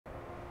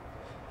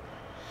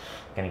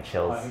Getting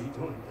chills. Why are you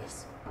doing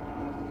this?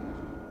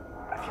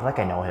 I feel like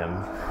I know him.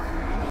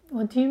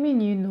 What do you mean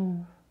you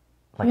know?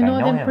 Like you I know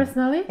them him.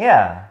 personally?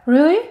 Yeah.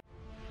 Really?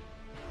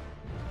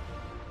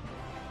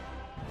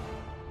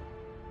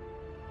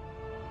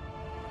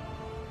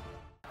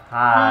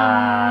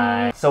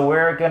 Hi. So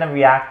we're gonna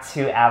react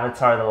to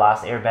Avatar: The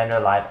Last Airbender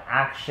live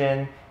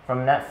action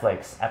from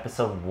Netflix,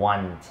 episode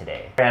 1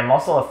 today. I'm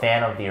also a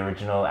fan of the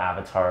original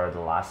Avatar: The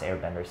Last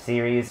Airbender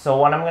series. So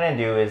what I'm gonna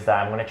do is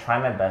that I'm gonna try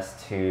my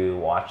best to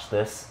watch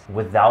this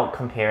without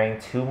comparing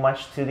too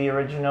much to the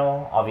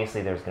original.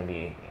 Obviously there's gonna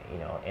be, you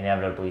know,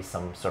 inevitably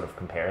some sort of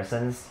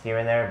comparisons here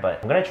and there, but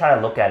I'm gonna try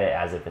to look at it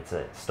as if it's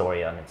a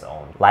story on its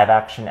own. Live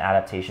action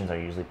adaptations are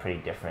usually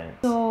pretty different.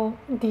 So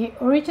the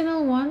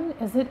original one,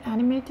 is it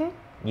animated?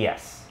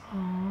 Yes. Oh,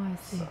 I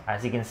see. So,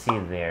 as you can see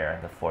there,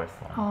 the fourth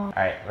one. Oh.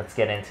 Alright, let's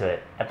get into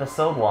it.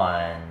 Episode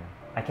 1.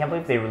 I can't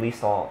believe they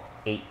released all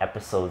 8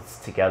 episodes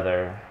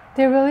together.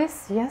 They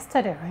released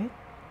yesterday, right?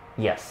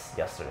 Yes,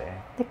 yesterday.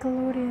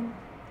 Nickelodeon.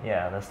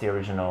 Yeah, that's the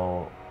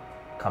original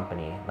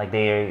company. Like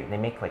they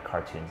make like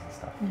cartoons and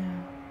stuff. Yeah.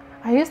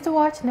 I used to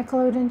watch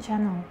Nickelodeon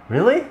channel.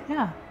 Really?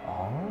 Yeah.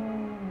 Oh.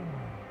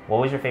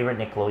 What was your favorite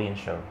Nickelodeon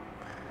show?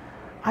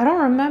 I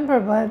don't remember,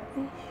 but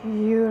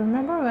you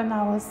remember when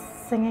I was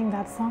singing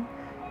that song?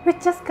 We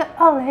just got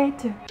a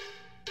letter.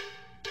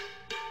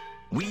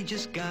 We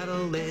just got a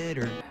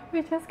letter.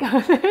 We just got a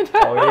letter.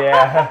 Oh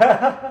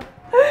yeah.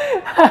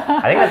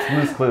 I think that's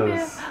Blue's Clues.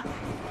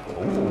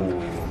 Yeah.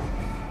 Ooh.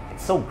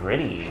 It's so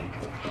gritty.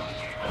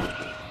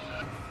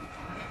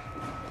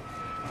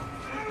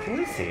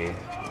 Who is he?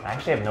 I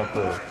actually have no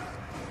clue.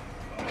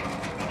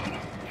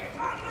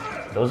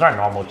 Those aren't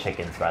normal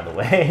chickens, by the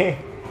way.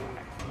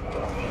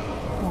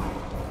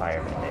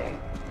 Fireman Day.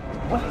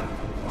 What?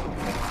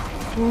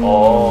 Ooh.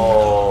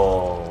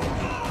 Oh.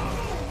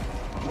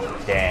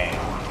 Dang.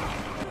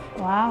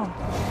 Wow.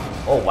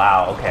 Oh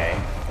wow, okay.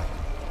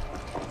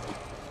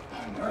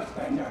 I'm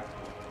Earthbender.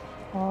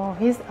 Oh,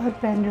 he's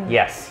Earthbender.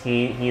 Yes,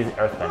 he's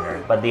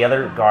Earthbender. But the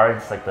other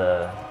guards, like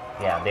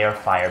they are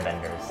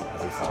firebenders,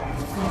 as we saw.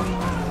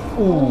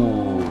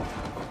 Ooh.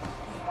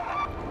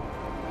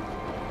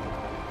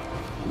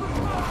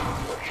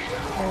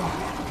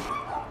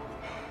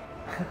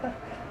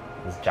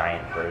 These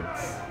giant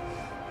birds.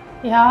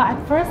 Yeah,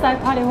 at first I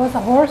thought it was a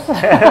horse. Oh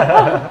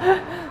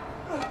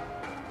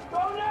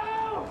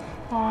no!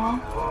 Aw.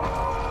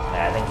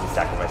 Nah, I think he's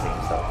sacrificing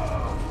himself.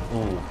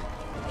 Ooh.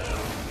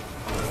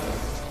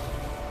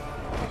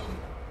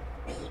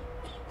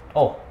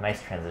 Oh,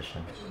 nice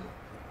transition.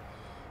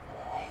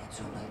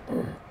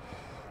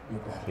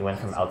 He went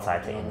from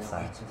outside to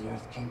inside. To the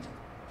Earth Kingdom.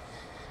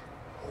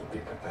 We'll be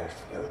prepared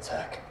for the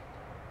attack.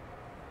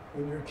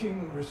 When your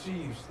king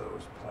receives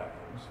those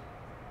plans,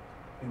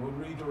 he will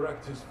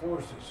redirect his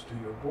forces to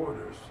your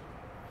borders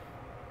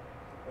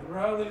and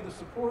rally the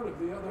support of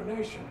the other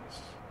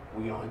nations.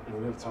 We aren't the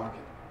real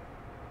target.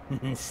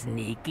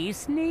 Sneaky,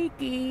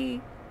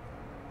 sneaky.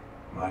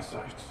 My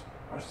sights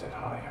are set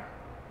higher.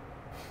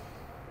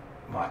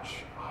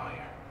 Much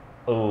higher.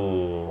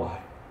 Ooh. Why?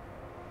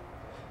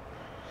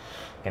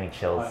 Getting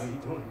chills. Why are you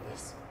doing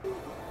this?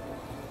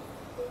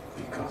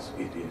 Because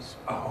it is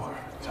our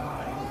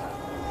time.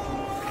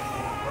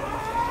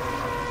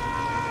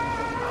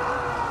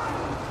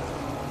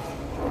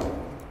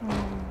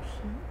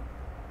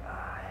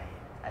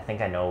 I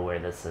think I know where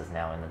this is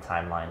now in the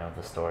timeline of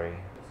the story.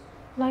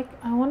 Like,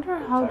 I wonder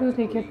how do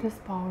they get this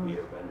power? The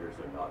Airbenders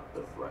are not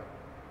the threat.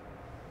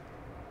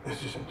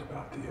 This isn't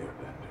about the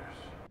Airbenders.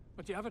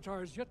 But the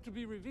Avatar is yet to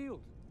be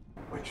revealed.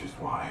 Which is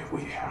why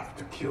we have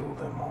to kill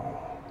them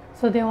all.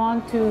 So they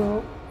want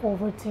to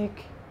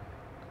overtake.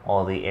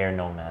 All the air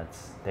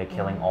nomads. They're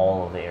killing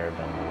all of the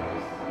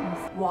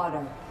airbenders.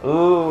 Water.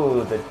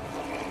 Ooh, the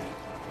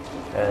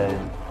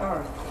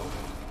Earth.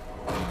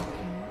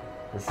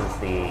 this is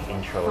the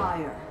intro.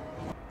 Fire.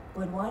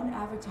 When one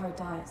avatar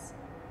dies,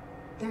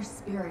 their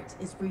spirit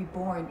is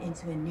reborn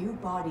into a new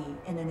body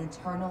in an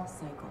eternal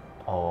cycle.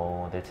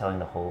 Oh, they're telling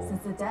the whole.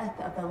 Since the death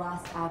of the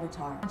last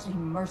avatar, launched a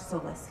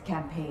merciless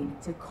campaign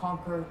to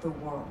conquer the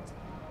world.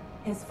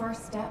 His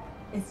first step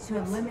is to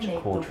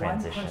eliminate cool the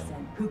transition. one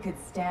person who could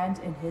stand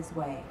in his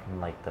way. From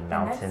like the The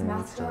mountains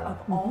next master to of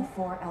all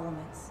 4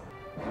 elements.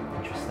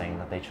 interesting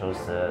that they chose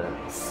to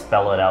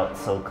spell it out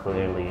so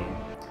clearly.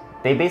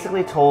 They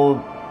basically told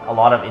a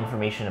lot of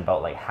information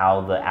about like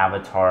how the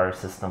avatar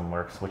system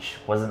works, which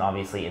wasn't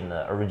obviously in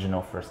the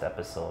original first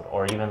episode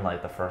or even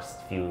like the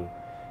first few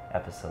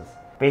episodes.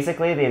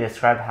 Basically, they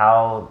describe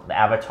how the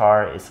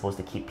avatar is supposed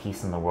to keep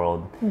peace in the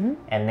world,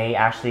 and they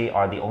actually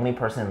are the only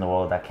person in the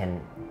world that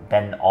can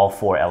bend all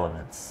 4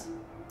 elements.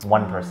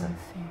 One person.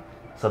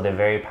 So they're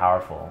very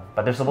powerful,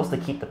 but they're supposed to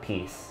keep the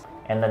peace.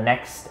 And the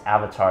next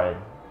avatar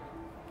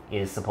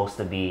is supposed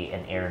to be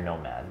an air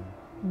nomad.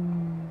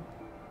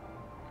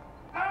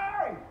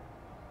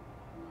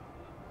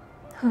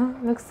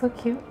 Looks so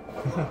cute.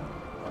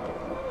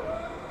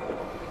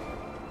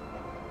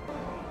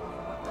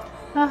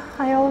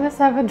 I always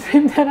have a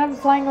dream that I'm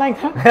flying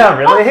like that. Yeah,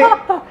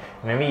 really?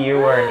 Maybe you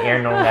were an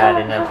air nomad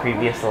in a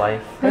previous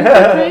life.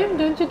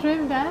 Don't you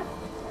dream that?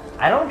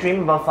 I don't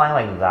dream about flying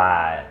like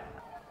that.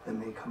 There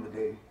may come a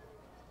day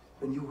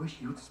when you wish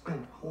you'd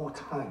spent more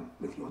time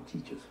with your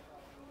teachers.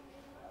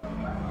 Oh.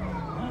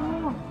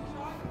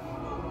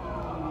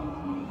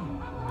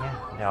 Yeah,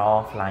 they're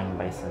all flying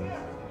bison.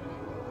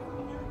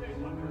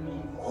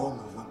 All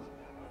of them.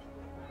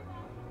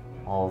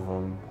 All of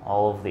them.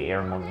 All of the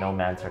air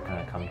nomads are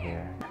gonna come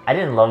here. I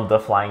didn't love the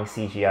flying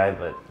CGI,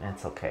 but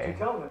it's okay.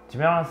 To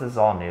be honest, this is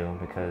all new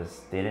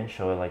because they didn't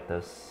show it like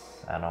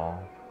this at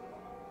all.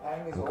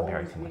 Aang has I'm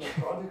comparing always too been much.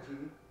 a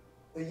prodigy,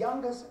 the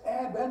youngest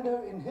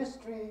airbender in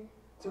history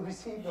to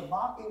receive the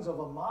markings of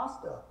a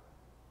master.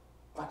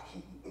 But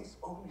he is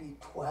only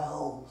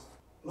 12.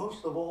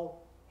 Most of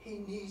all,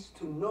 he needs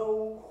to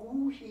know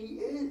who he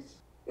is.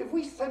 If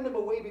we send him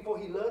away before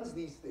he learns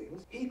these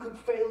things, he could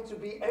fail to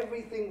be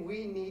everything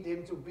we need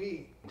him to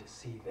be. To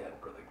see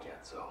that, Brother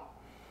Getzo.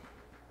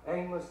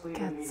 Aimlessly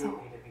Getzo.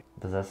 immediately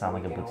Does that sound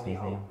like a we can Buxby's only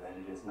name? hope that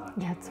it is not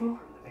Getzo? too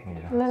late for the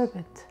Yeah. A little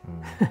bit.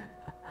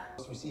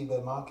 Receive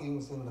their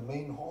markings in the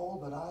main hall,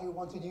 but I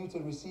wanted you to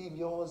receive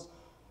yours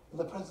in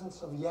the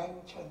presence of Yang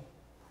Chen,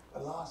 the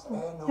last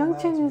air nomad Yang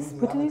Chen to is be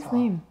the Buddha's Avatar.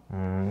 name.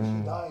 When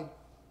she died,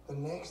 the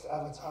next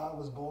Avatar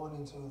was born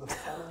into the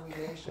fallen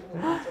relation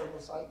in the eternal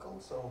cycle.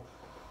 So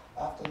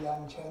after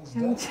Yang Chen's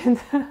Yang death,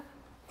 Chen.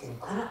 came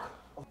Kuruk.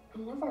 I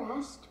never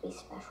asked to be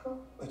special.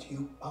 But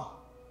you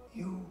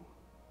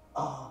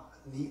are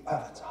the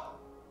Avatar.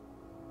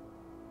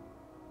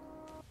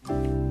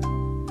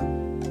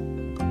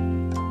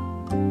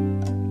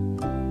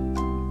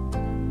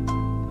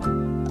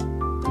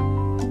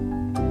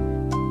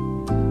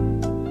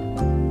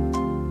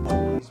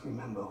 Always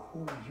remember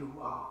who you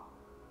are,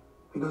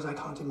 because I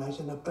can't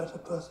imagine a better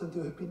person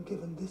to have been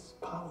given this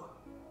power.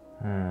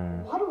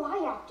 Why do I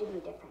have to be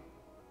different?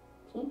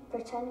 Keep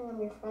pretending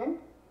I'm your friend?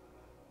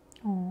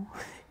 Oh.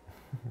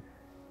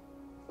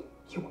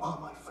 You are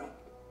my friend.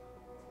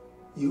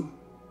 You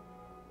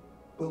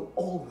will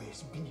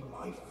always be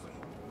my friend.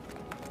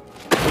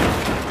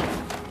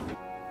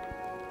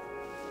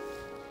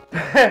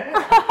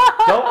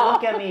 Don't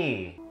look at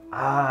me!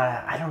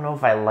 I don't know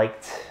if I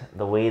liked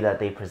the way that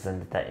they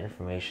presented that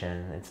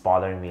information. It's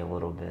bothering me a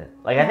little bit.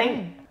 Like, I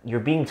think you're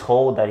being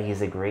told that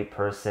he's a great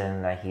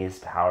person, that he is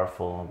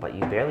powerful, but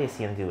you barely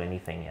see him do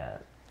anything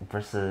yet.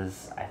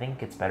 Versus, I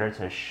think it's better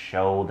to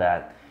show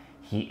that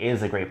he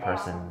is a great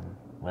person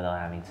without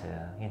having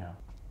to, you know.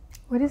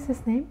 What is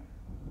his name?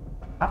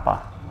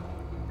 Appa.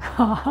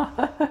 The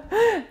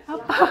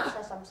Avatar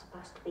says I'm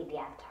supposed to be the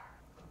Avatar.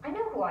 I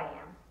know who I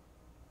am.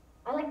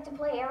 I like to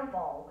play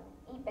airball and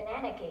eat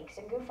banana cakes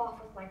and goof off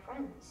with my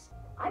friends.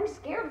 I'm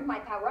scared of my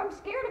power. I'm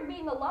scared of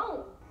being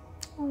alone.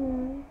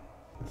 Oh.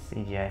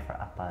 CGI for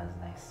Appa is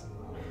nice.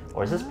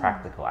 Or is this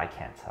practical? I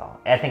can't tell.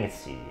 I think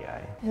it's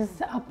CGI.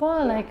 Is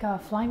Appa like a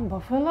flying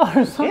buffalo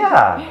or something?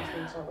 Yeah!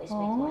 Things always make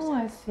more Oh,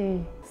 I sense.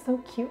 see. So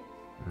cute.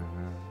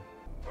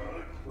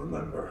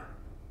 Remember,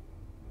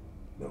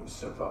 no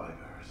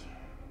survivors.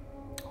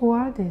 Who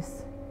are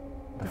these?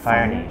 The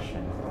Fire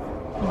Nation.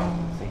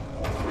 See?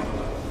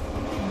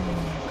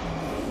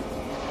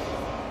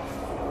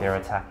 They're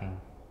attacking.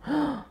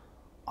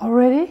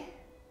 Already?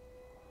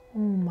 Oh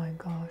my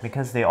gosh.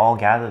 Because they all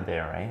gathered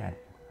there, right?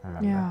 I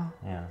remember. Yeah.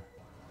 Yeah.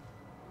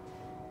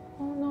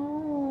 Oh no.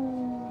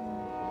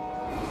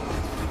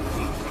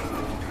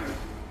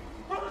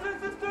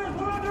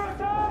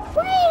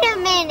 Wait a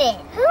minute!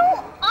 Who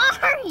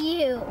are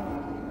you?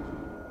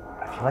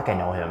 I feel like I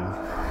know him.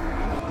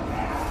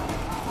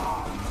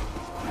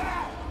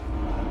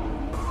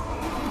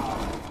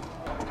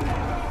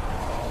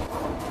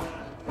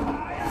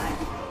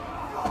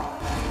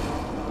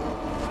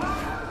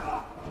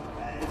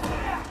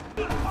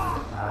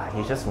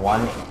 He's just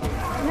one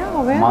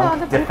Yeah, where are the monk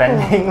other people?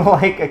 defending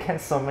like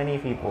against so many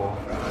people.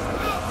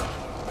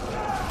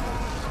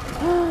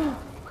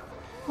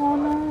 Oh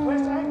no,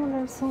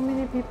 there's so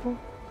many people.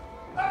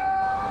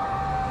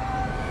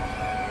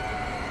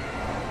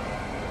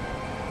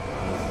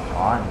 He's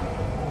gone.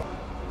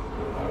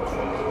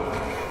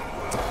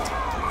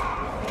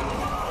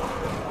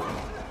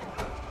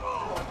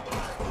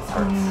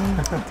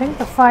 I think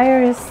the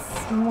fire is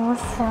more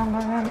stronger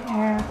than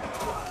air.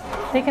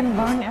 They can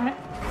burn air.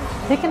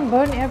 They can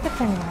burn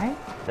everything, right?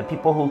 The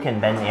people who can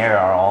bend air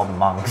are all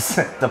monks.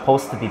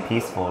 Supposed to be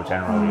peaceful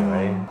generally,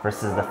 right?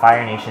 Versus the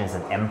Fire Nation is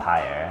an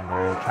empire.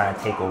 They're trying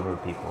to take over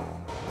people.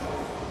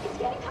 It's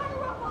getting kind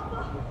of rough,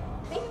 Papa.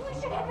 Maybe we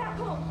should head back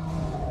home.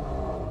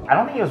 I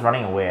don't think he was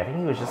running away. I think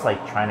he was just like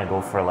trying to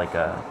go for like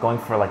a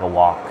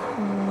walk. To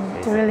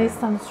basically. release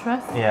some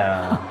stress.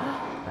 Yeah.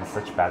 That's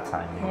such bad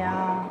timing.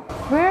 Yeah.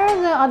 Where are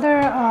the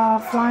other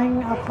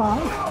flying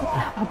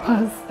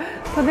Appas?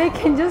 So they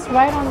can just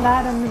ride on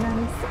that and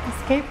then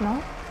escape,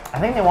 no? I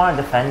think they want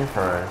to defend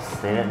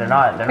first. They're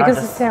not. They're Because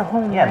not just. it's their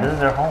home, Yeah, right? this is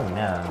their home.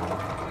 Yeah.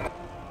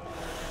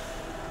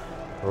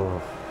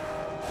 Oof.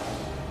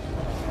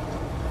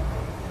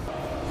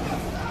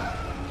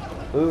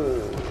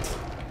 Ooh.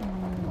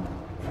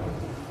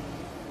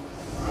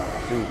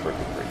 Super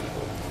duper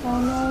evil. Oh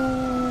no.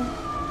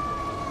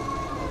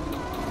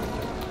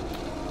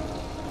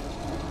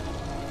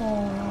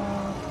 Oh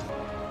no.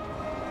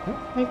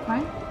 Are you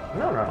crying?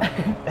 No, no.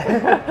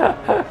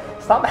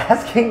 Stop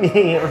asking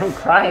me. I'm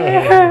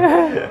crying.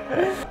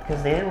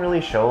 Because they didn't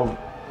really show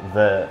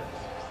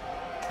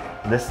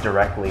this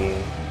directly.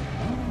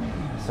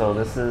 So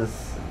this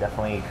is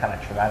definitely kind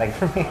of traumatic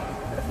for me.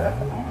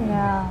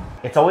 Yeah.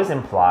 It's always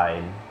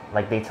implied.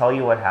 Like they tell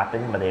you what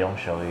happened, but they don't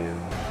show you.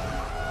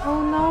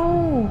 Oh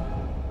no!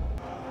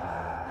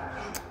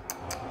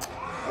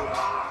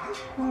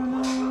 Oh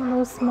no,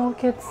 those small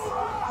kids.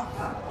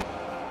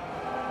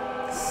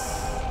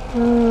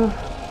 Ugh.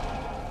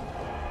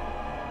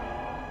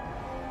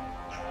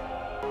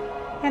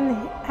 And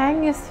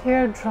Aang is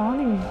here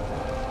drowning.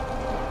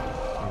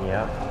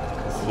 Yep.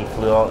 Because he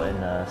flew out in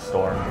a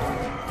storm.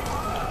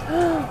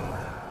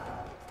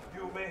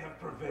 You may have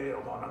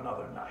prevailed on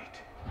another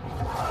night,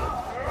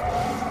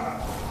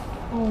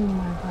 Oh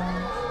my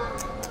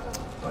gosh.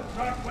 but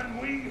not when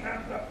we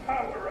have the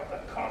power of the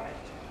comet.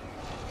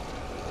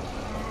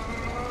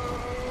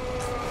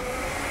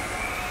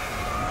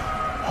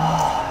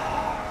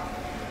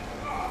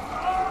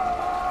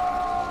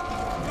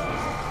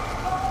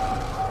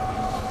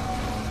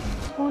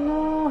 Oh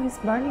no, he's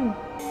burning.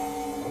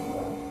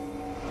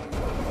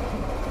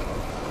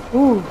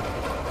 Ooh.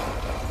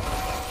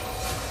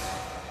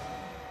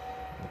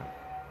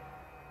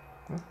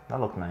 That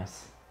looked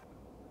nice.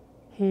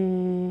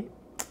 He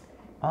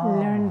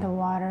learned the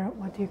water.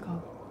 What do you call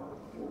it?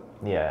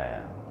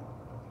 Yeah,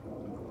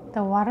 The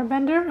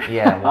waterbender?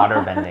 yeah. Yeah,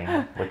 water bending,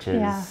 which is...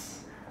 Yeah.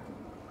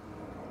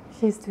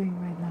 She's doing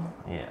right now.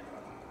 Yeah.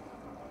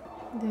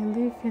 They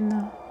live in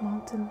a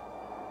mountain.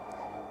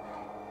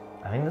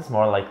 I think this is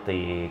more like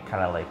the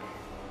kind of like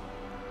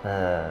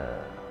the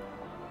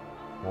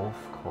Wolf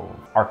Cove,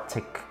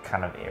 Arctic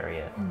kind of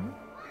area.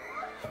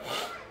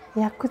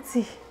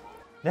 Yakutsi.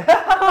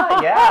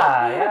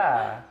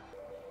 Yeah.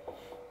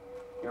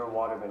 You're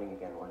waterbending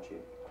again, weren't you?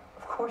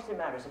 Of course it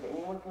matters. If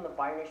anyone from the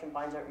Fire Nation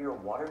finds out you're a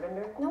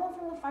waterbender, No one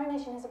from the Fire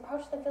Nation has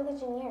approached the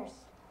village in years.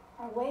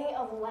 Our way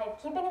of life,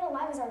 keeping it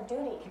alive is our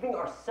duty. keeping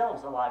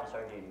ourselves alive is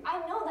our duty. I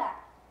know that.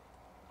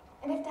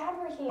 And if Dad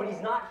were here... But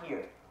he's not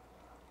here.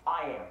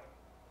 I am.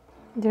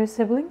 They're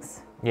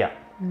siblings? Yeah.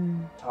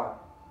 Katara.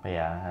 But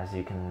yeah, as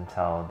you can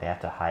tell, they have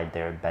to hide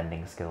their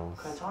bending skills.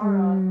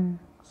 Katara.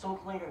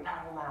 Soak later,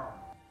 paddle now.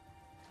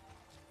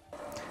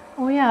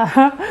 Oh yeah,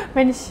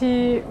 when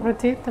she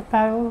rotates the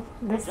paddle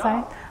this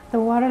side, the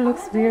water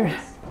looks weird.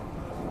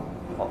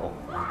 Uh-oh.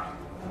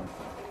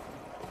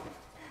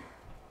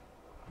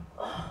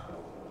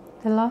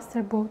 They lost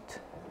their boat.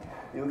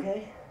 You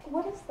okay?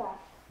 What is that?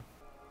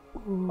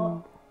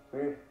 Oh,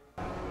 weird.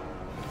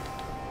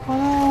 Oh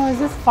no, is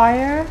this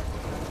fire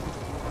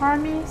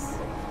armies?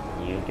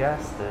 You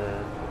guessed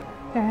it.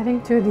 They're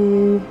heading to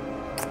the...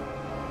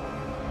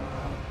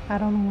 I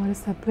don't know what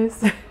is that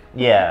place.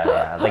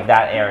 Yeah, like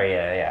that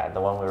area, yeah, the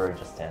one we were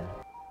just in.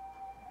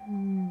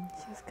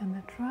 She's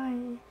gonna try.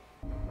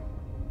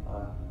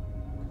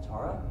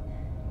 Katara?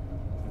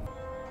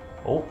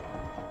 Oh.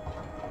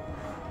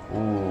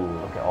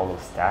 Ooh, look at all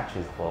those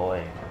statues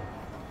glowing.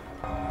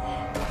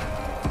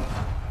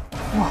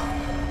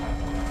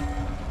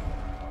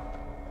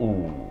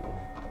 Ooh.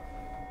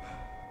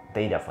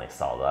 They definitely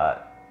saw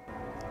that.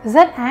 Is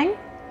that Aang?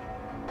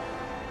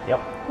 Yep.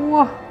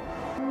 Whoa.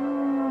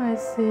 Oh, I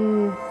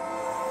see.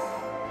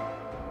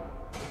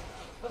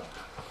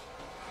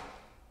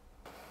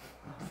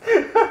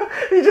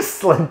 He just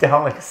slid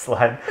down like a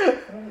sled.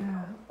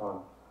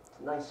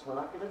 Nice, we're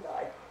not gonna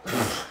die.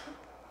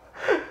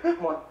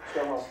 Come on,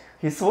 go home.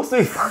 He's supposed to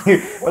be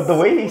funny, but the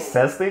way he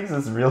says things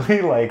is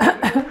really like...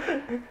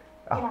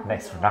 Oh,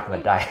 nice, we're not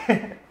gonna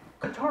die.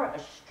 Katara, a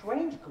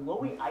strange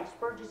glowy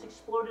iceberg just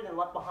exploded and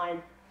left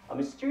behind a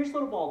mysterious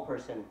little bald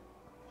person.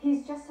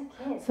 He's just a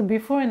kid. So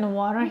before in the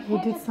water, he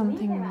can't did just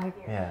something leave him out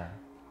like... here. Yeah.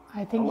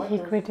 I think he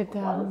created the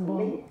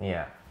ball.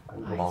 Yeah.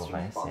 Ball of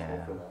ice, responsible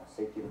yeah. for the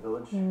safety of the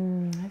village.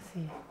 I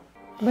see.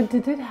 But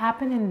did it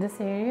happen in this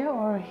area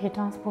or he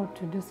transported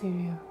to this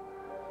area?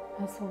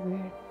 That's so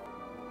weird.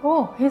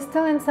 Oh, he's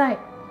still inside.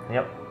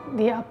 Yep.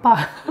 The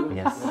appa.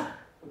 Yes.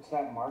 What's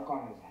that mark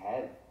on his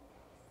head?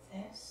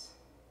 This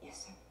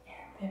is an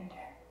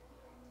airbender.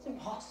 It's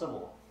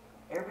impossible.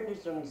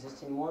 Airbenders don't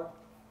exist anymore.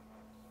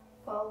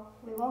 Well,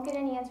 we won't get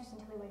any answers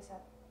until he wakes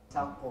up.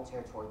 South Pole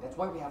territory. That's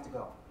where we have to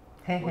go.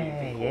 Hey, Where do you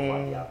think we'll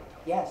find the Avatar?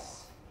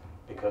 Yes.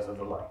 Because of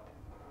the light.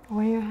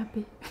 Were you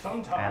happy?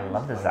 Sometimes I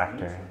love this light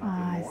actor. means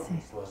Ah, I nothing more see.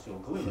 than celestial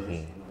glimmers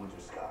in the winter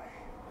sky.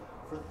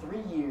 For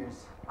 3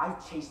 years, I've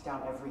chased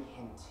down every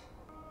hint.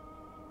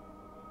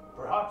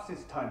 Perhaps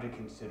it's time to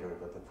consider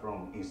that the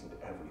throne isn't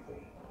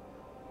everything.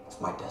 It's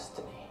my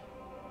destiny.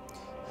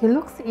 He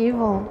looks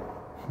evil.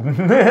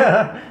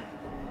 Yeah,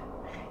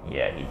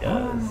 he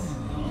does.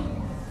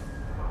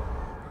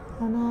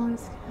 Oh no,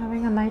 he's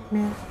having a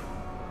nightmare.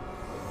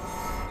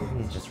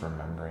 He's just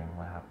remembering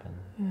what happened.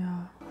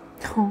 Yeah.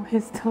 Oh,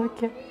 he's still a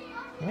kid.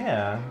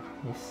 Yeah,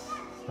 he's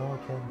still a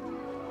kid.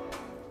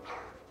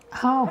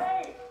 How?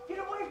 Hey, get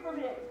away from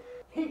him!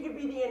 He could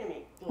be the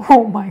enemy.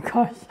 Oh my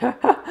gosh. I'm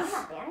not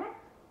the enemy.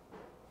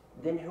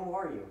 Then who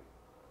are you?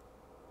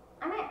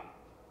 I'm it.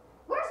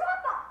 Where's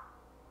Wappa?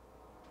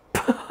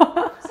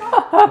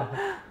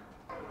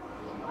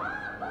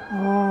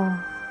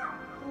 Oh.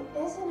 He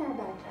is an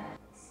airbender.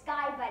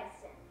 Sky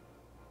Bison.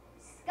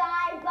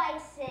 Sky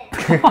Bison.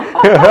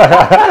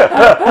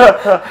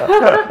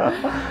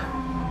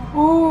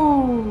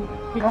 Ooh.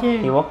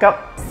 He woke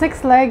up.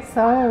 6 legs.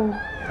 Oh.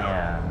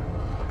 Yeah.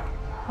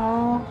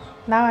 Oh.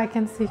 Now I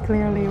can see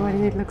clearly what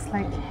he looks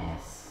like.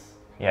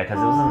 Yeah, because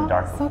it was in the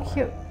dark. So before.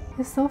 cute.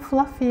 He's so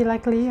fluffy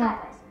like Leo.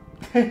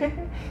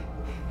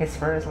 His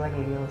fur is like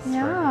Leo's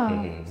Yeah.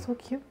 fur. So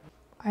cute.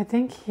 I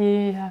think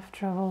he have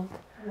traveled.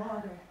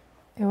 Water,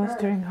 It was Earth,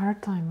 during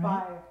hard time,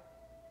 right? fire,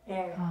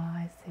 air. Oh,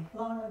 I see.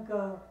 Long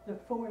ago, the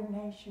 4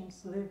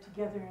 nations lived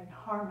together in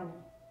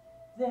harmony.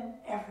 Then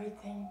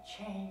everything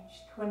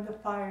changed when the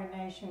Fire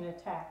Nation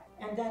attacked.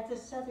 And that the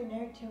Southern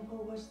Air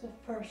Temple was the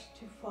first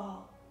to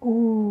fall.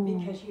 Ooh.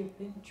 Because you've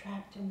been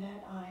trapped in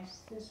that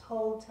ice this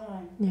whole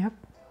time. Yep.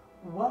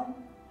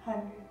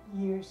 100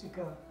 years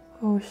ago.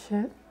 Oh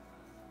shit.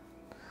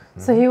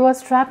 So he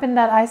was trapped in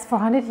that ice for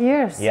 100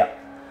 years. Yep.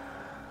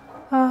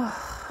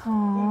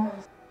 Oh.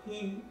 Because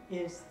he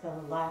is the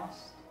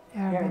last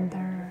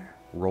Airbender.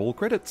 Roll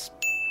credits.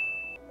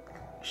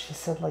 She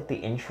said like the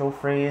intro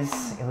phrase.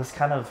 It was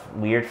kind of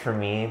weird for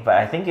me, but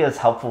I think it was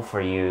helpful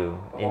for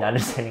you in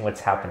understanding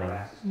what's happening.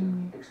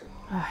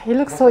 He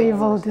looks so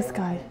evil, this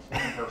guy.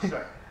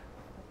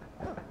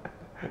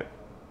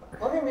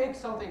 Let me make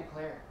something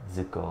clear.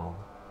 Zuko.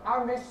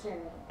 Our mission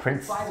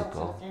Prince is vital Zuko.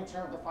 to the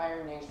future of the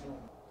Fire Nation.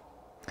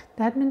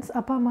 That means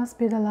Appa must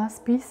be the last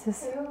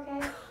species. Are you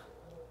okay?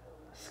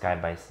 Sky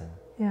Bison.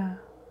 Yeah.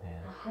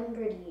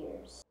 100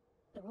 years.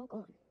 They're all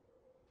gone.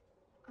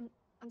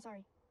 I'm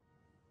sorry.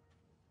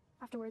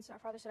 Afterwards, our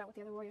father set out with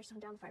the other warriors to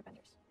hunt down the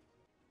firebenders.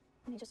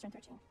 And he just turned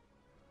 13.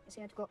 Yes,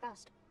 he had to go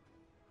fast.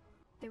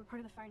 They were part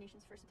of the Fire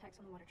Nation's first attacks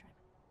on the Water Tribe.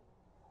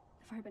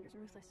 The firebenders are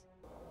ruthless.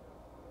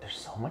 There's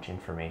so much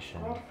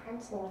information. I had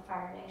friends in the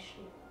Fire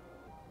Nation.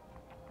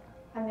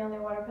 I'm the only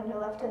waterbender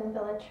left in the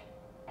village.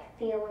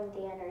 Feeling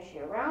the energy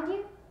around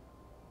you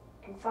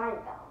and find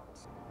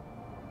balance.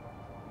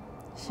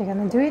 Is she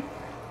gonna do it?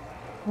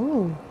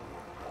 Ooh.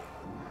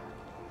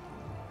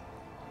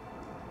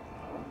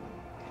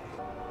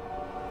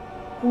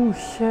 Oh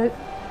shit.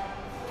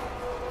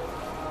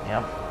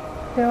 Yep.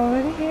 They're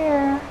already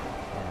here.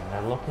 And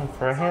they're looking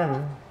for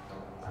him.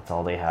 That's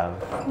all they have.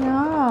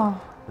 Yeah.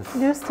 This-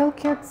 They're still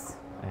kids.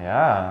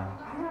 Yeah.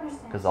 I don't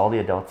understand. Because all the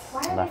adults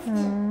Why are left. they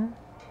here?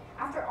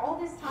 After all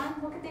this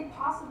time, what could they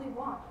possibly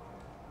want?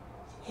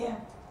 Him.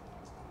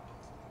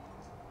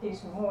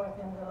 He's more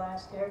than the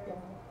last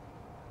airbender,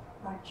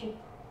 aren't you?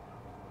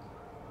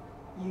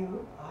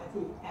 You are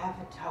the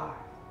Avatar.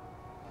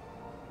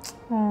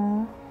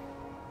 Aww.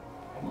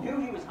 I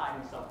knew he was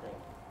hiding something.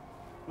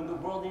 When the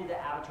world needed the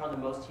Avatar the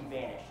most, he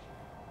vanished.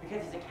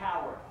 Because he's a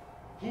coward.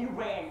 He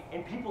ran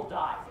and people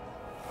died.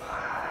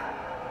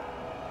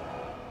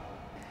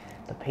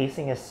 The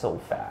pacing is so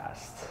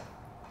fast.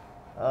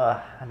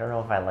 I don't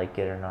know if I like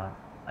it or not.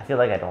 I feel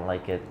like I don't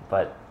like it,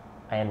 but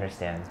I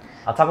understand.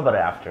 I'll talk about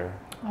it after.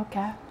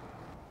 Okay.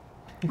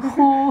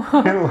 Oh,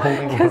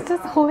 he's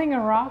just holding a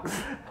rock.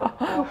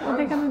 What are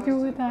they gonna do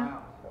with that?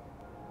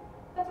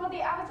 That's what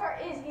the Avatar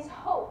is. He's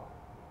hope.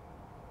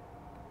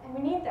 And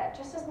we need that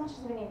just as much as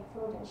we need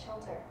food and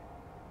shelter.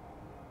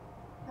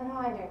 I know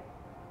I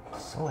do.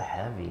 So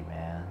heavy,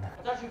 man.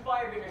 I thought you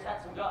firebenders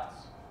had some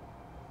guts.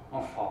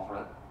 Don't fall for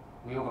it.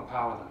 We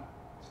overpower them.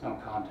 It's no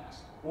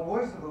contest. Well,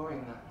 where's the glory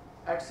in that?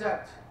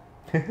 Accept.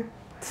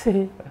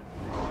 See.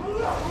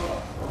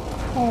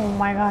 Oh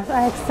my gosh,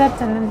 I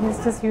accept, and then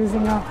he's just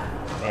using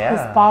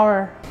his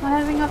power. Not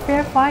having a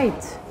fair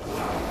fight.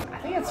 I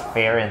think it's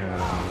fair in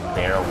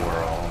their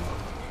world.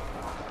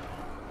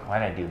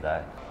 Why'd I do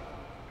that?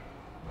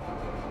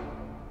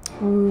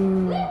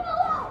 Ooh.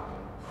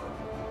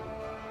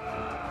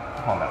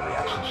 Oh, that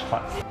reaction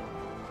shot.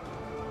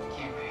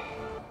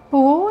 But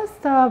what was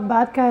the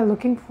bad guy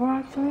looking for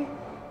actually?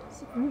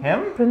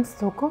 Him? Prince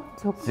Zuko?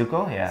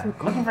 Zuko? Yeah.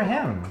 Zuko. Looking for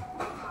him.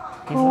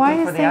 He's Well, why looking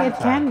you for the saying it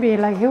Avatar. can be?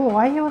 Like,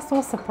 why he was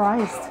so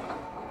surprised?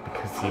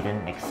 Because he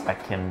didn't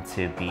expect him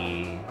to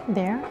be...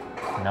 There?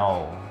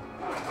 No.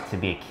 To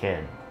be a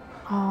kid.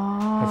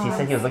 Oh. Because he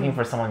said he was looking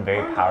for someone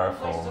very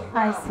powerful.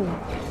 I see.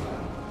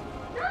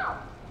 No!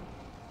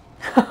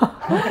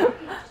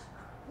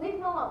 Leave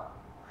him alone.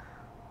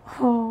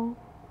 Oh.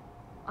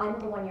 I'm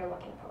the one you're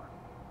looking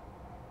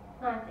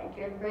for. I think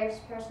you're the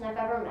bravest person I've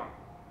ever met.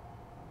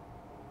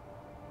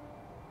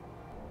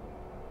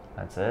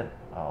 That's it?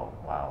 Oh,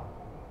 wow.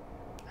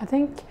 I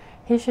think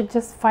he should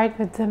just fight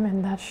with them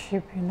in that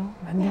ship, you know,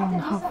 when they're on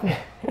halfway.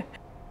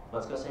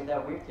 Let's go save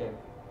that weird kid.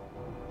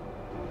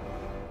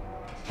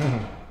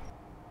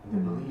 The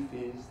belief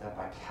is that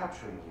by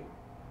capturing you,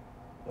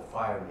 the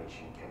Fire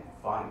Nation can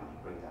finally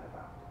bring that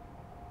about.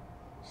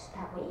 Is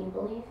that what you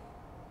believe?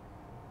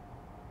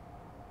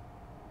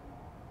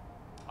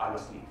 I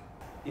must leave.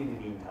 In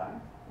the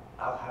meantime,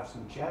 I'll have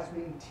some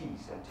jasmine tea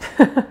sent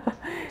to you.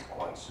 It's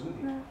quite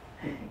soothing.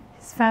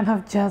 He's a fan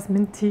of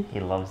jasmine tea. He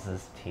loves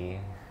his tea.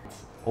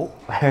 Oh.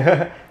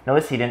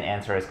 Notice he didn't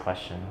answer his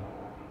question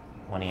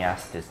when he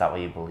asked, is that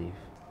what you believe?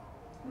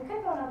 We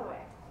could go another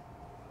way.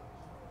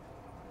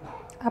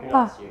 You're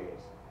not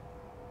serious.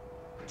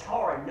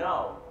 Katara,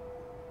 no.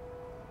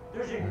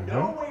 There's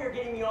no way you're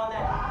getting me on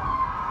that.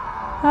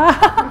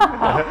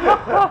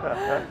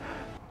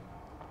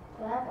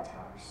 The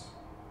avatars.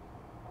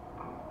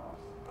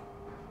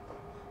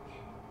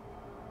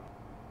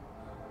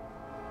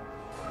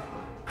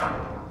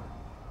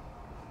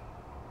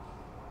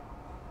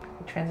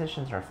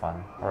 Transitions are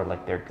fun, or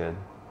like they're good.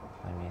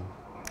 I mean,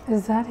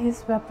 Is that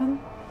his weapon?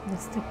 The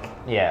stick?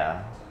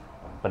 yeah,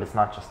 but it's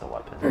not just a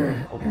weapon.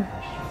 Oh, I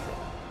shouldn't say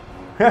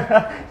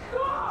that.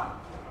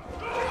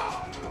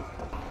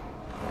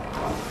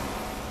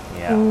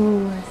 Yeah.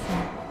 Ooh, I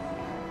see.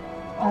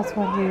 That's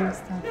what he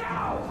used that for.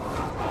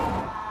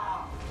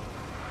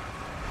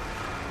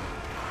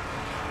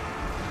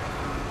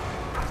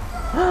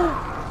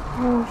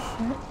 Oh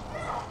shit.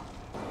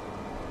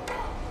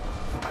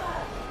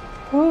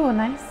 Ooh,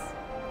 nice.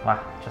 Wow,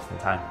 just in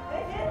time.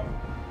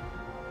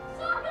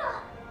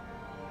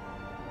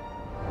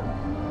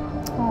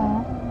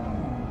 Aww.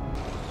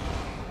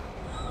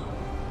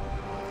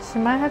 She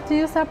might have to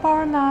use that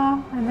power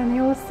now, and then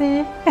you will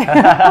see.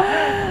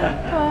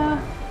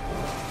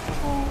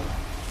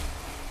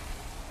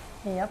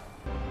 Yep.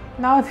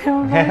 Now they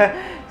will know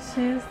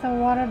she's the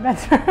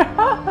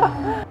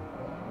waterbender.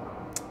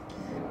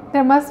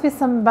 There must be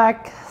some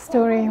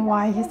backstory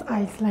why his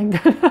eyes like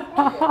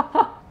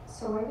that.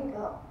 So where'd he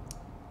go?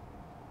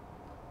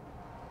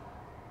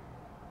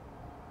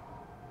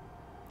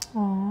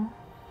 Aww.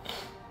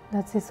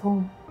 That's his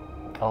home.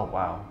 Oh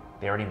wow,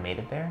 they already made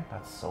it there?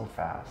 That's so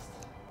fast.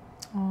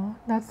 Oh,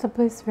 that's the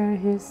place where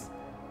his,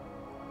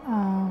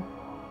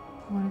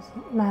 what is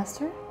it,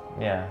 master?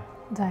 Yeah.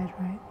 Died,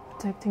 right?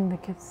 Protecting the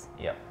kids.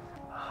 Yep.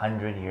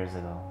 100 years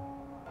ago.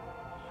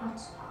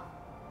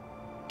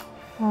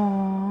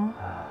 Aww.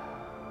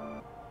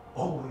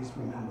 Always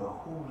remember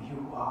who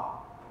you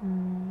are.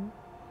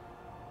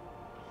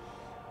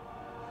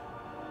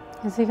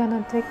 Is he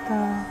gonna take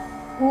the...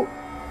 Ooh.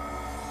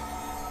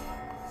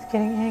 He's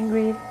getting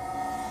angry.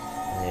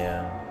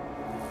 Yeah.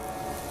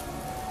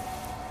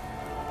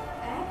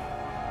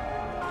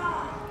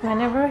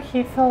 Whenever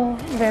he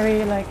feels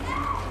very like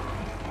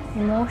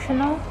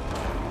emotional,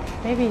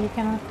 maybe he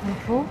cannot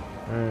control.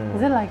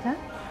 Is it like that?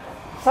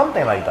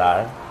 Something like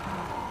that.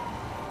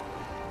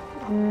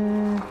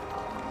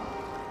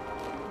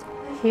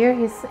 Here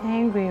he's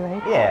angry,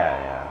 right? Yeah,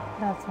 yeah.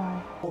 That's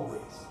why.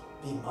 Always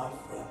be my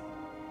friend.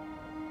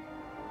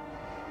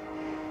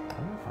 I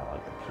don't know if I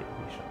like the POV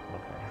shot.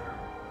 Okay.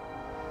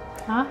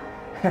 Huh?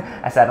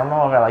 I said I don't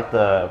know if I like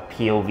the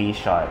POV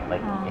shot,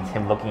 like it's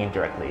him looking in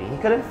directly. He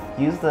could have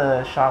used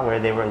the shot where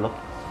they were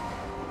looking.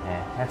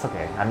 Yeah, that's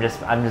okay. I'm just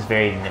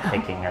very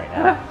nitpicking right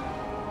now.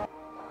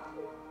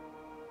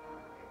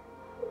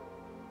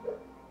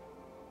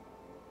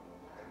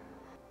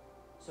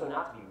 So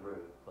not to be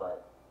rude,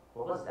 but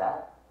what was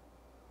that?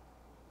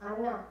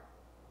 I'm not.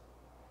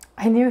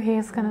 I knew he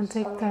was gonna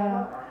take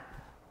the...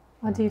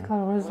 What do you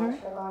call rosary?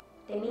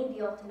 They made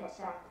the ultimate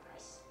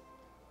sacrifice.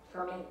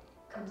 For me,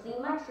 complete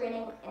my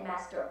training and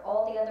master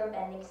all the other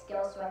bending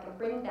skills so I can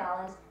bring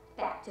balance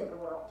back to the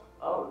world.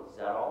 Oh, is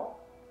that all?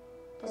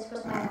 This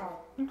was my home.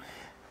 And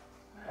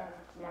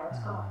now it's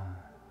gone.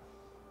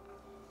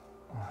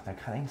 Oh, they're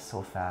cutting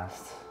so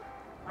fast.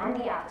 I'm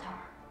the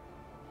Avatar.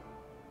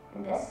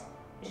 And this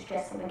is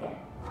just the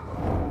beginning.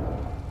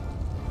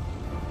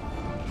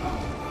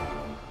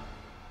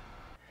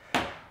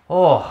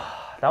 Oh,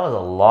 that was a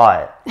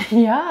lot.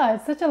 Yeah,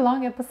 it's such a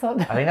long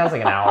episode. I think that was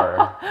like an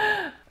hour.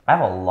 I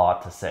have a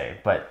lot to say,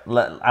 but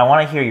I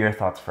want to hear your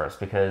thoughts first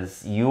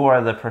because you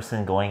are the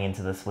person going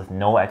into this with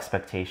no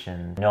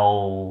expectation,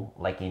 no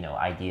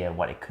idea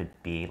what it could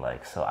be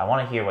like. So I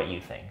want to hear what you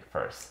think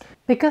first.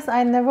 Because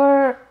I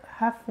never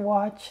have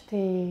watched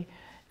the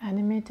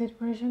animated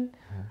version.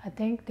 I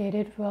think they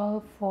did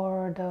well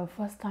for the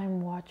first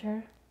time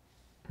watcher.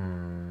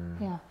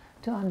 Yeah,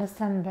 to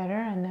understand better,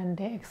 and then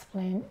they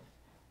explain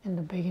in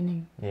the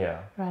beginning. Yeah.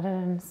 Rather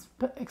than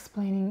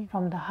explaining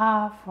from the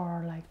half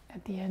or like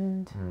at the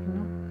end. You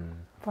know,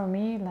 for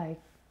me, like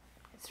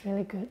it's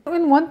really good.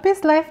 In One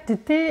Piece Life,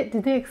 did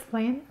they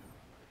explain?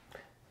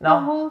 No,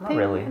 the whole not thing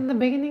really. in the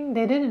beginning?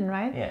 They didn't,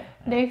 right? Yeah.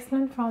 They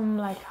explained from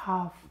like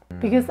half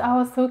because I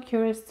was so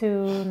curious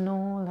to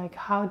know like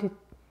how did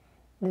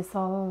this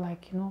all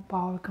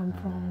power come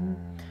from,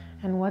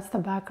 and what's the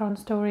background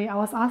story. I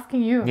was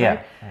asking you, Yeah,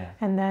 right? yeah.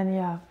 And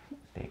then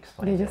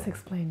They just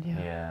explained,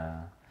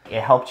 Yeah.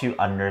 It helped you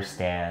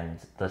understand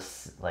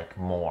this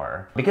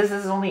more because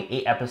this is only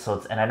 8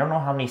 episodes, and I don't know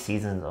how many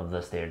seasons of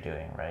this they're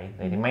doing. Right?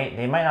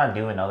 They might not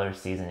do another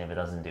season if it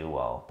doesn't do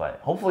well, but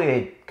hopefully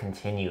they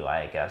continue.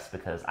 I guess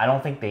because I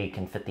don't think they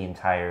can fit the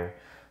entire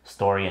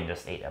story in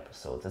just 8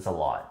 episodes. It's a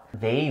lot.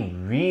 They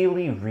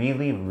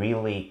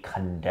really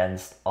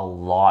condensed a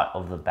lot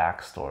of the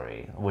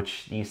backstory,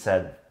 which you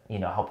said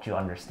helped you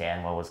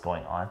understand what was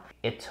going on.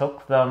 It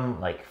took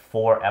them like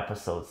 4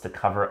 episodes to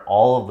cover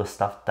all of the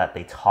stuff that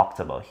they talked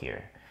about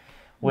here,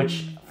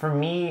 which for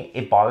me,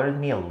 it bothered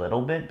me a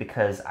little bit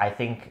because I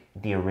think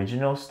the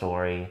original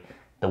story,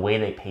 the way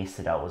they paced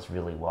it out was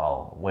really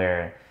well,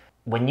 where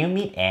when you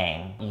meet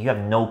Aang, you have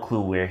no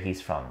clue where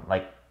he's from.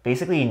 Like,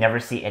 basically, you never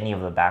see any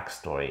of the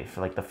backstory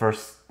for like the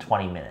first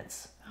 20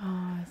 minutes. Oh,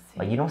 I see.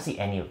 Like, you don't see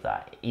any of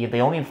that.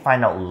 They only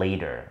find out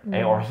later,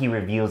 or he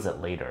reveals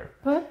it later.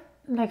 But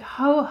like,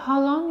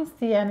 how long is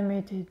the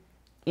animated?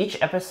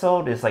 Each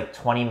episode is like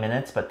 20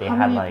 minutes, but they How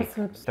had many like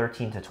episodes?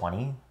 13 to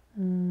 20.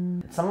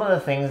 Some of the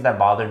things that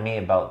bothered me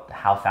about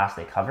how fast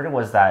they covered it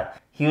was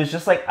that he was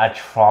just like a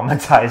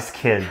traumatized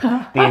kid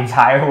the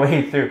entire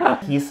way through.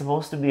 He's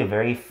supposed to be a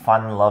very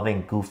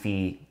fun-loving,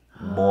 goofy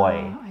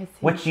boy,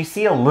 which you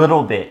see a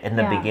little bit in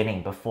the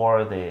beginning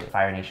before the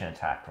Fire Nation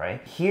attacked,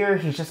 right? Here,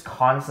 he's just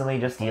constantly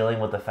just dealing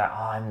with the fact,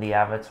 oh, I'm the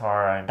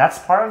Avatar. And that's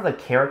part of the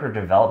character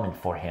development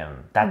for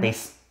him that they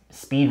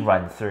speed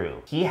run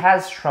through. He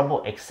has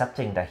trouble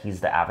accepting that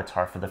he's the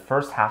Avatar for the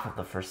first half of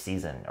the first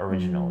season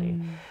originally.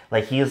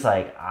 Like, he's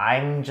like,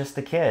 I'm just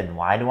a kid.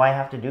 Why do I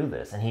have to do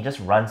this? And he just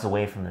runs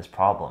away from his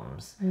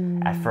problems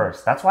at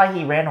first. That's why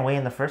he ran away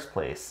in the first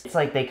place. It's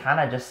like they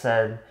kind of just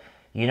said,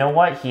 you know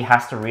what? He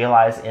has to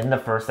realize in the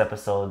first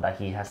episode that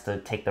he has to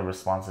take the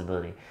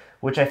responsibility,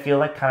 which I feel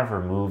like kind of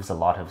removes a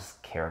lot of his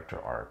character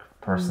arc,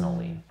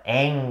 personally.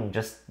 Aang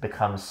just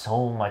becomes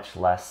so much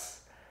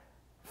less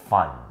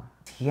fun.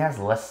 He has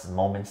less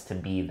moments to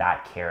be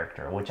that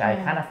character, which I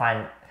kind of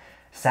find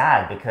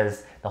sad,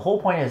 because the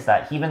whole point is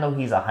that even though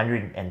he's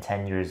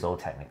 110 years old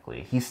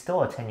technically, he's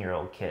still a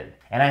 10-year-old kid.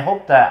 And I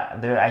hope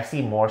that I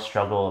see more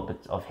struggle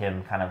of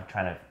him kind of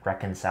trying to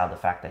reconcile the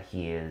fact that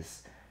he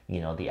is,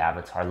 you know, the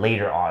Avatar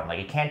later on. Like,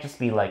 it can't just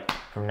be like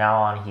from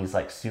now on he's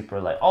like super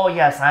like, oh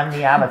yes, I'm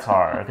the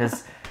Avatar,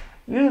 because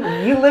you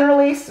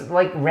literally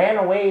like ran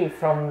away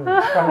from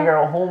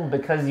your home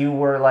because you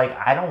were like,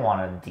 I don't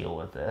want to deal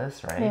with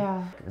this, right?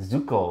 Yeah.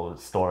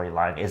 Zuko's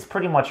storyline is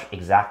pretty much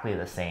exactly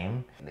the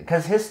same,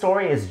 because his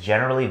story is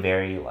generally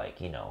very like,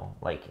 you know,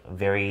 like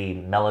very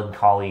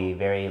melancholy,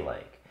 very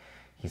like,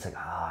 he's like,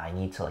 I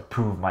need to like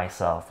prove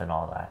myself and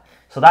all that.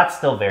 So that's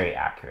still very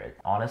accurate.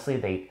 Honestly,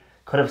 they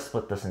could have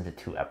split this into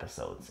 2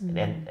 episodes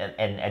and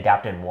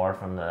adapted more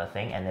from the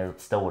thing, and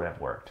it still would have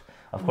worked.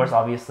 Of course,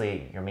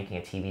 obviously, you're making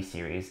a TV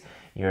series,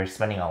 you're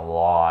spending a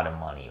lot of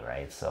money,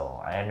 right?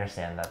 So I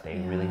understand that they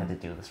really had to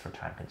do this for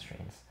time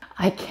constraints.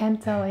 I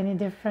can't tell any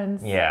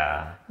difference.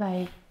 Yeah.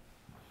 Like,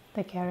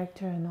 the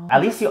character and all.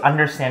 At least you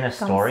understand the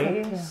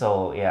story, Concept,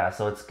 so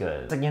it's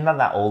good. It's like, you know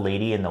that old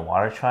lady in the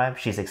water tribe?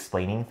 She's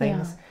explaining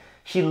things.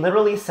 She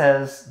literally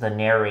says the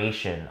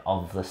narration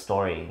of the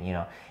story, you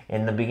know.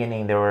 In the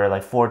beginning, there were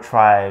like 4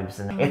 tribes,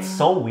 and it's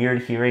so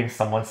weird hearing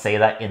someone say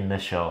that in the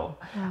show.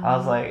 I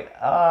was like,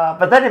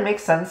 but then it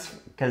makes sense,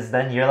 because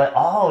then you're like,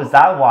 oh, is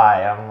that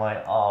why? I'm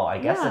like, oh, I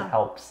guess it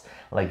helps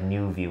like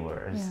new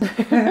viewers.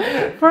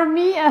 For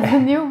me as a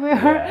new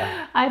viewer,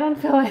 I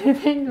don't feel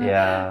anything.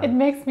 Like, it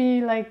makes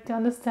me like to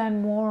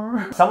understand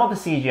more. Some of the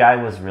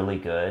CGI was really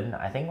good.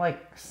 I think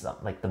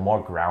like the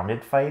more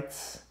grounded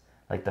fights,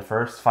 like the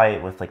first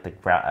fight with like the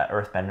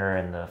Earthbender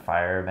and the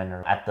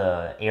Firebender at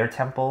the air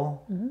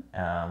temple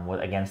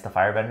against the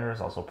Firebender is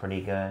also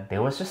pretty good.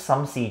 There was just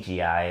some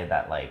CGI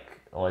that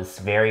like was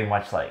very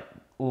much like,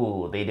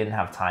 ooh, they didn't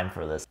have time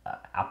for this.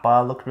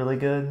 Appa looked really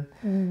good.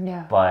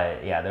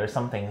 But yeah, there were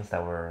some things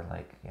that were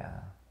like,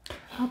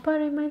 Appa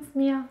reminds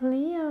me of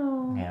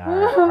Leo. Yeah,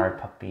 our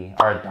puppy,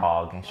 our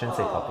dog. I shouldn't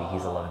say puppy,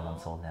 he's 11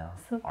 months old now.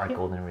 So our cute.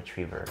 golden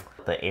retriever.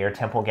 The air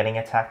temple getting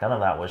attacked, none of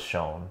that was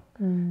shown.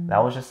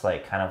 That was just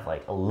like kind of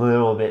like a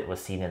little bit was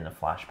seen in the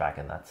flashback,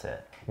 and that's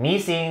it. Me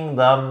seeing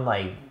them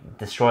like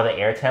destroy the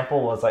air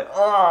temple was like,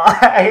 oh,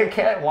 I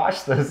can't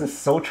watch this. It's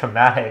so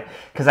traumatic,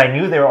 because I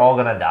knew they were all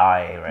gonna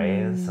die,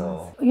 right?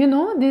 So you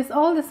know,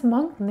 all this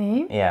monk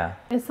name. Yeah.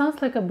 It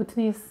sounds like a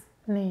Bhutanese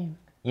name.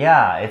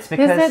 Yeah, it's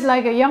because they said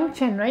like a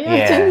Yangchen, right?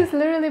 Yangchen is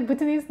literally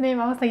Bhutanese name.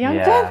 I was like,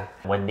 Yangchen.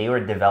 When they were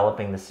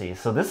developing the series,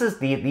 so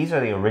these are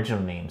the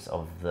original names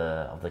of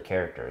the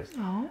characters.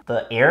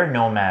 The air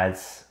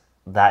nomads,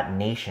 that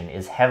nation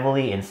is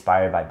heavily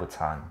inspired by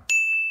Bhutan.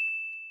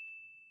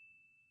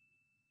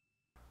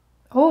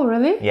 Oh,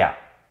 really? Yeah.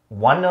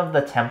 One of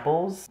the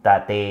temples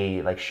that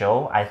they like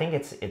show, I think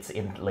it's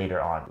in later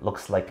on,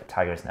 looks like a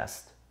tiger's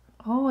nest.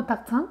 Oh,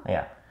 Taktsang?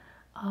 Yeah.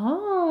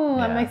 Oh,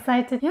 I'm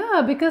excited.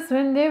 Yeah, because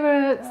when they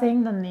were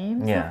saying the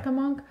names of the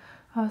monk,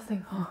 I was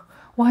like, oh,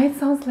 why it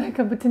sounds like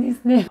a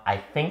Bhutanese name? I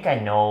think I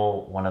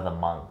know one of the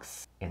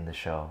monks in the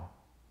show.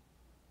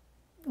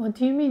 What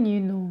do you mean you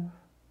know?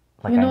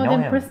 Like, you know I know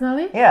them him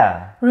personally?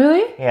 Yeah.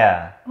 Really?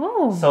 Yeah.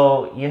 Oh.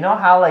 So you know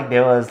how like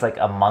there was like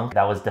a monk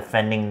that was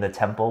defending the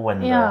temple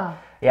when I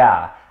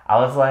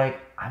was like,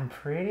 I'm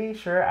pretty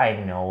sure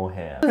I know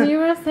him. You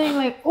were saying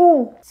like,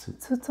 oh,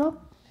 Tsutsop?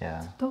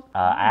 Yeah.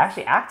 I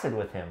actually acted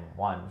with him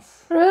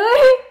once.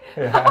 Really?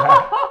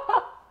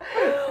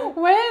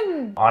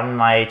 When? On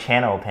my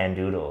channel,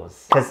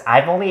 Pandoodles. Because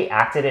I've only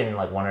acted in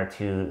like 1 or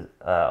 2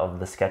 of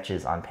the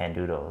sketches on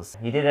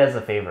Pandoodles. He did it as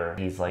a favor.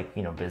 He's like,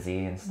 you know,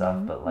 busy and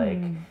stuff, but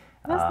like...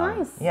 That's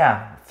nice.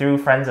 Yeah, through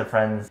friends of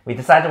friends. We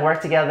decided to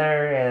work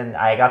together, and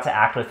I got to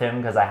act with him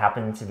because I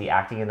happened to be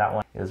acting in that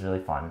one. It was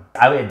really fun.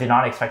 I did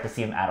not expect to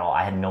see him at all.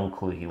 I had no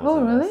clue he was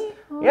in really?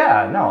 this.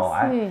 Yeah, no,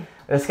 I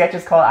the sketch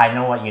is called I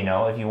Know What You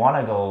Know. If you want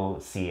to go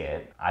see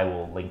it, I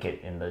will link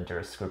it in the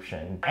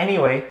description.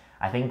 Anyway,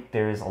 I think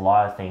there's a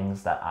lot of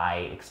things that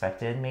I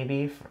expected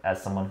maybe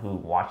as someone who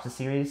watched the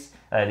series,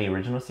 the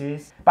original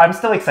series. But I'm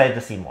still excited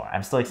to see more.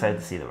 I'm still excited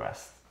to see the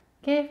rest.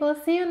 Okay, we'll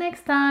see you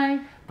next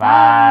time.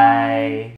 Bye.